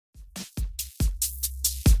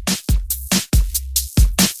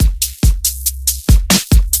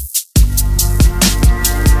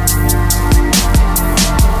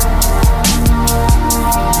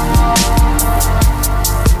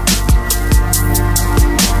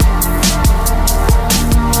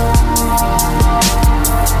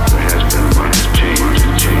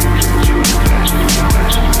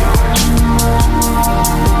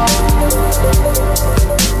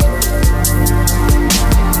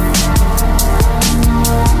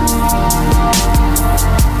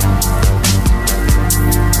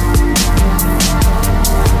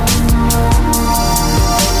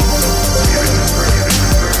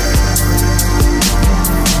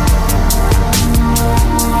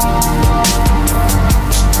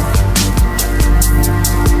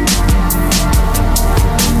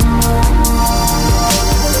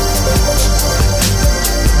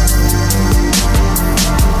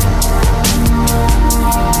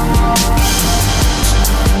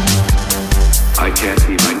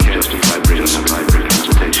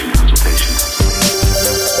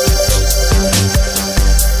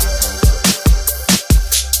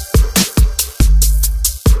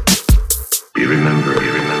remember.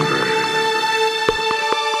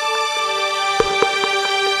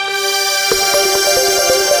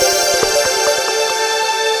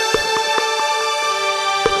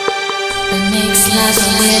 That makes life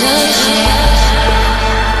a little hard.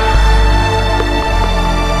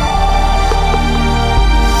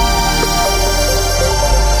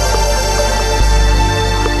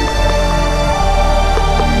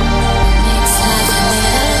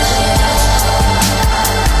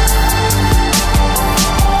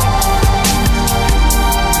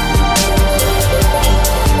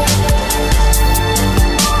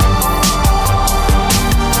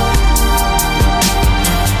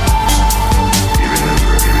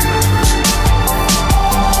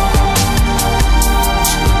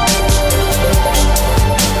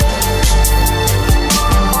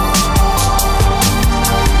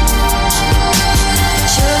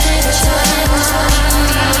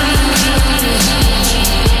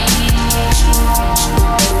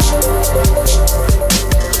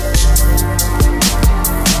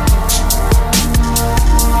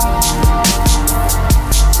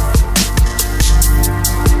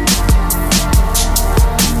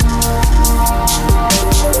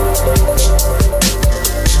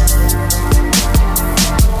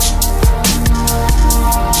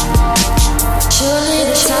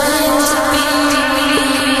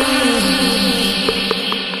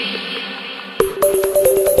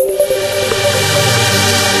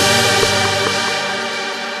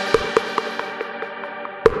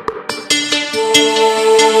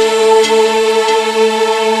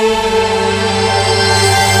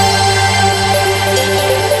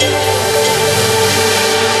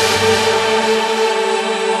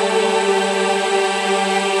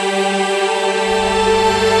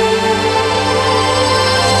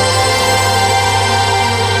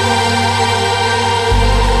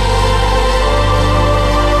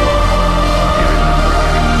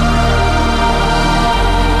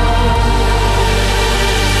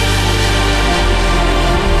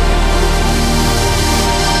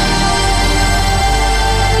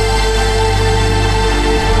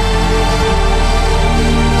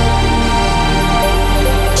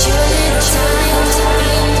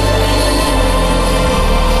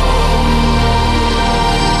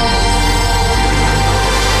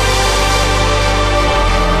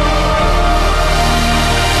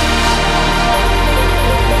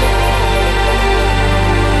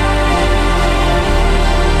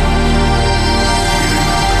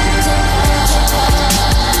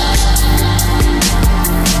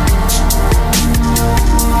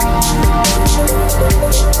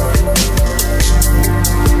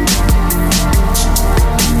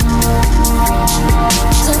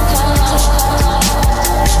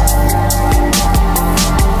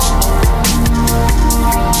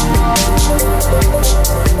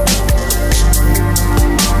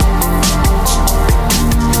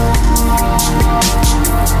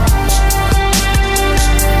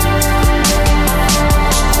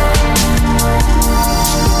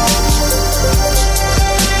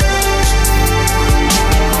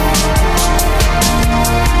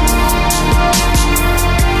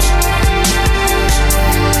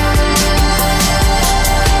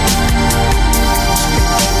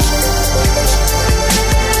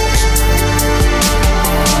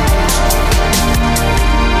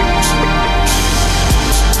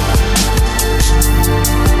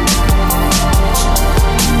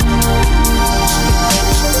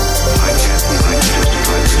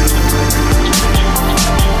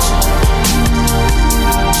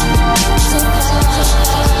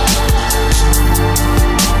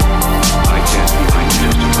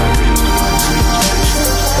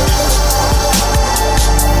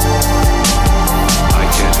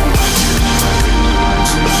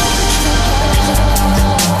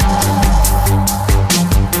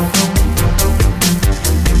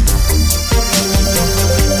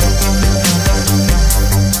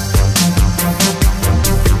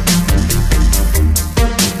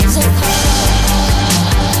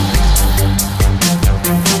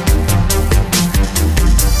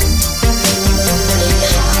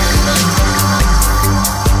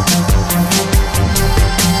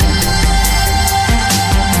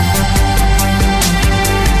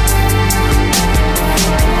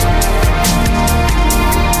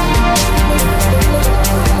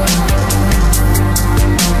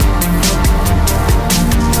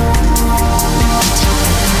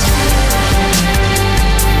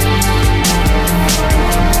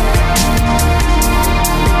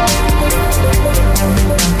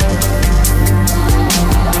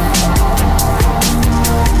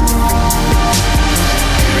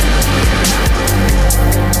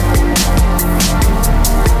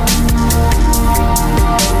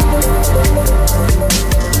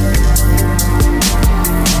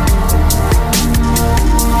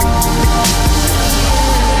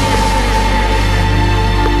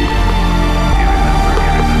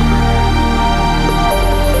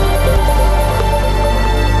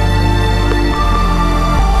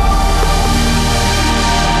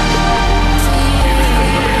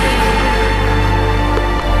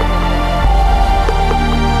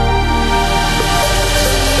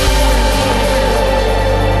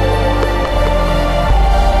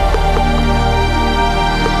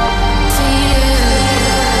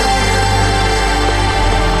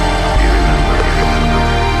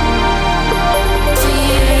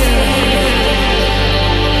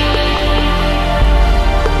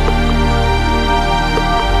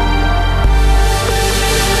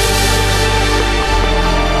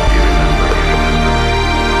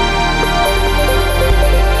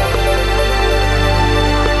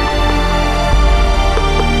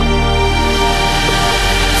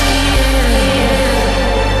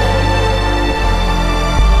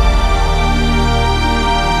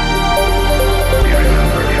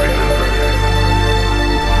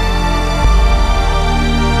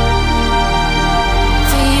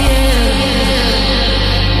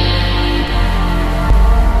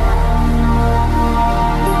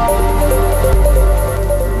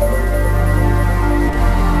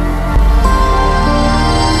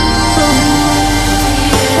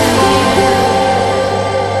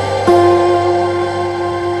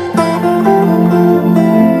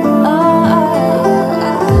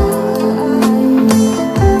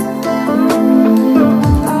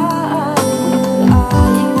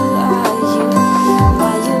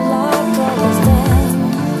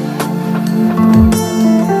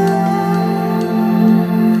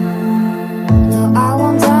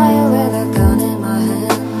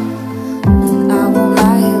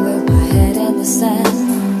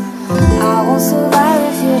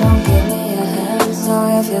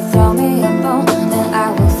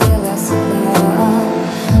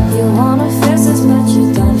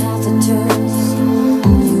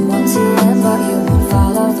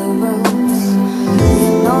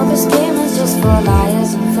 for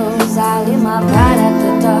liars and fools. I leave my pride at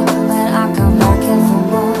the door when I come back here for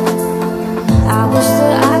more. I wish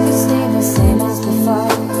that I could stay the same as before.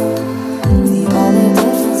 The only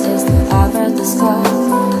difference is that I've read the score.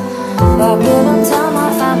 But give them time,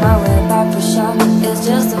 I'll find my way back for sure. It's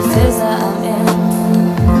just the phase that I'm in.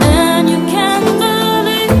 And you can't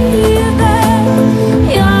believe that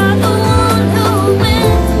you're the one who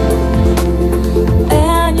wins.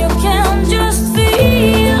 And you can't just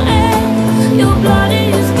feel it. Your body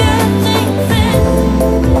is getting thin.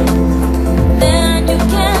 And you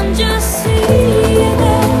can't just see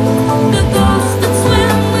that the ghost that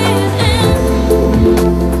swim within.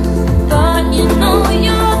 But you know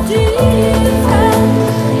you're different.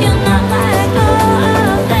 You're not like all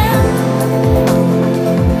of them.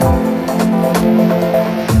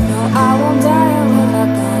 No, I won't die with a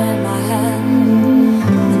gun in my hand,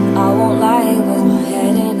 and I won't lie with my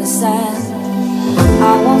head in the sand. I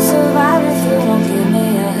won't survive if you don't give me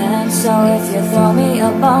a hand. So if you throw me a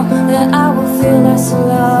bone, then I will feel less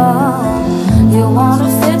alone. You wanna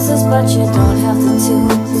fix us, but you don't have the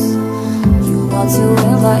tools. You want to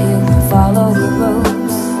win, but you can follow the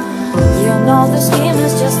rules. You know the scheme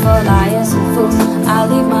is just for liars and fools. I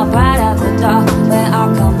leave my pride at the door when I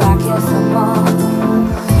come back here for more.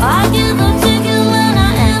 I give a ticket when I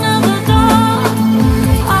enter the door.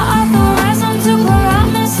 I authorize them to corrupt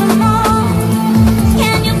me some more.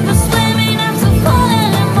 Can you persuade me not to fall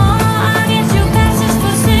anymore? I get you passes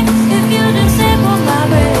for sick if you disable my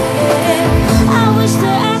brain. I wish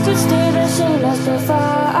that I could stay the same as before.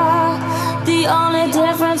 The only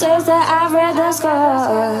difference is that I've read the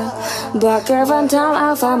score. But given time,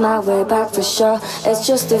 I'll find my way back for sure. It's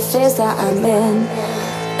just the phase that I'm in.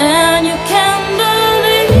 And you can't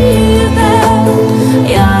believe that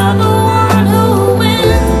you're the one who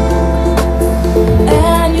wins.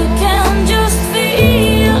 And you can't just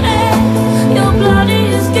feel it. Your body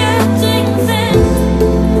is getting thin.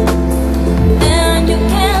 And you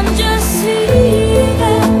can't just see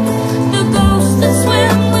that the ghost that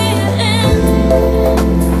swim within.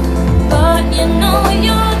 But you know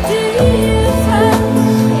you're different.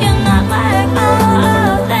 You're not like all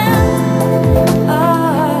of them.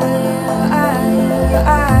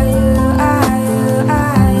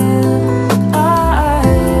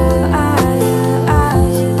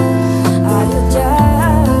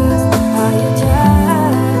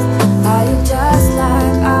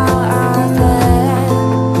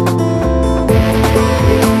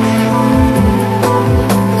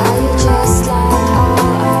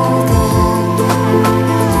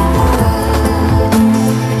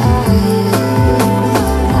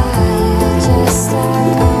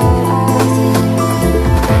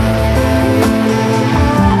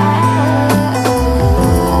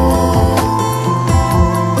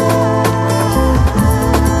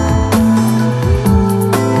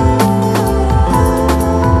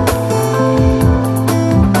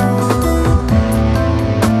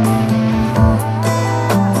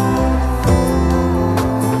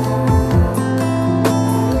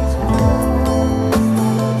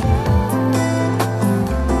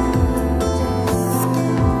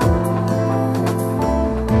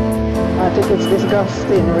 I think it's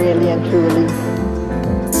disgusting, really and truly.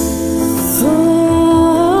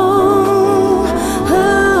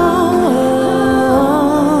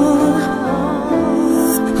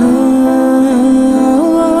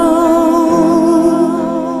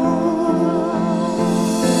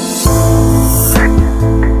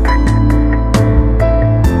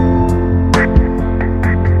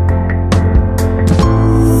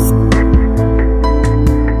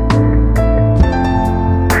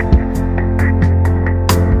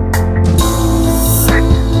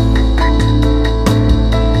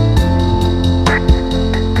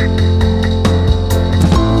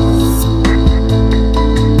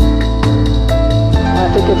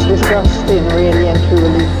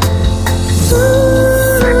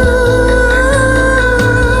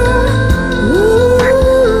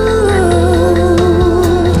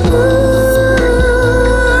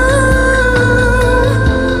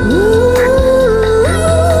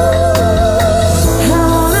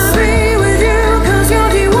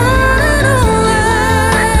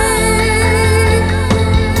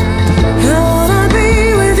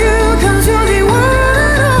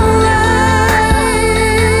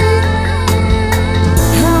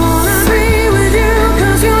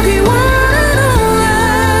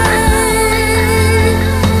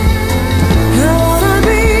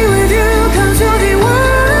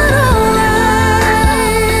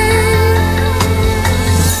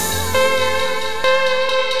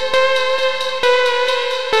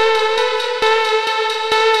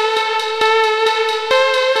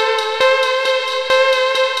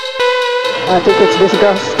 I think it's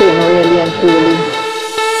disgusting, really and truly.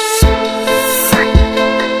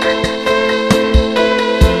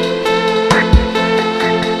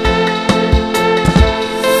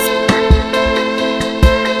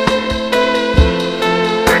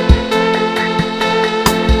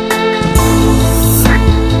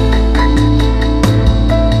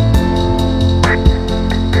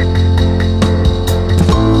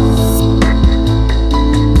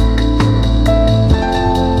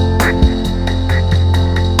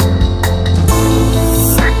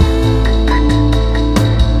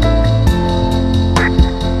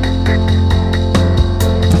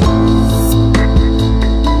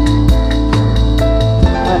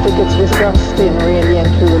 It's disgusting, really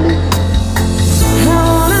and truly. I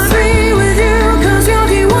wanna be with you 'cause you're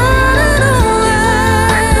the one and only.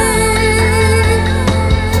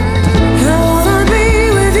 I wanna be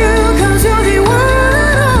with you 'cause you're the one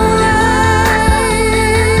and only.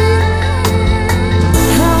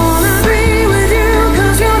 I wanna be with you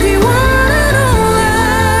 'cause you're the one and only.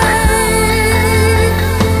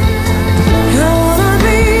 I wanna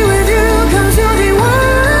be with you 'cause you're the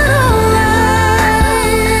one and only.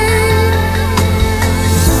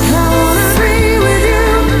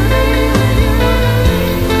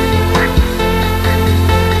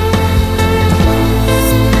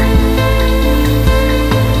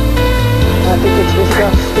 I think it's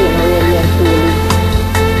disgusting, really and truly.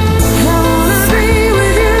 I wanna be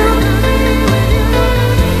with you.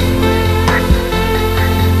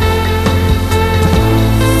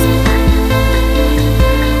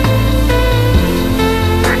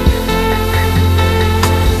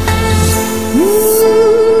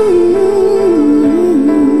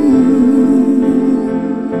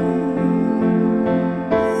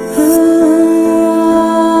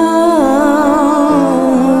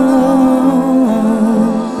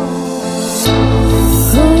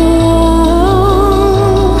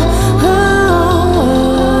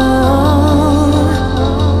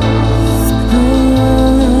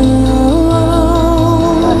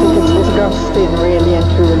 Really and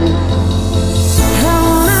truly. I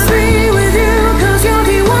wanna be with you 'cause you're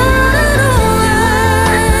the one and only.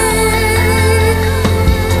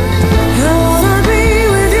 I wanna be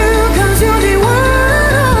with you 'cause you're the one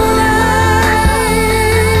and only.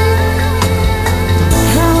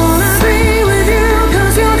 I wanna be with you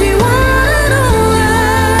 'cause you're the one and only.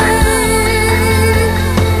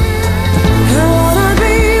 I wanna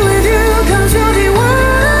be with you 'cause you're the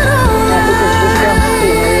one and only.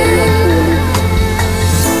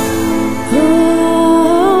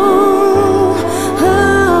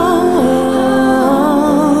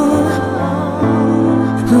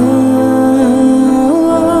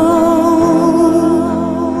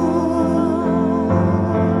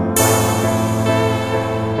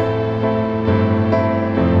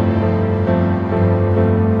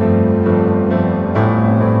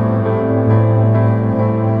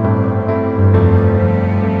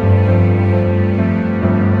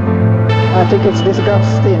 I think it's disgusting, really and truly. I think it's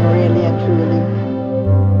disgusting, really and truly.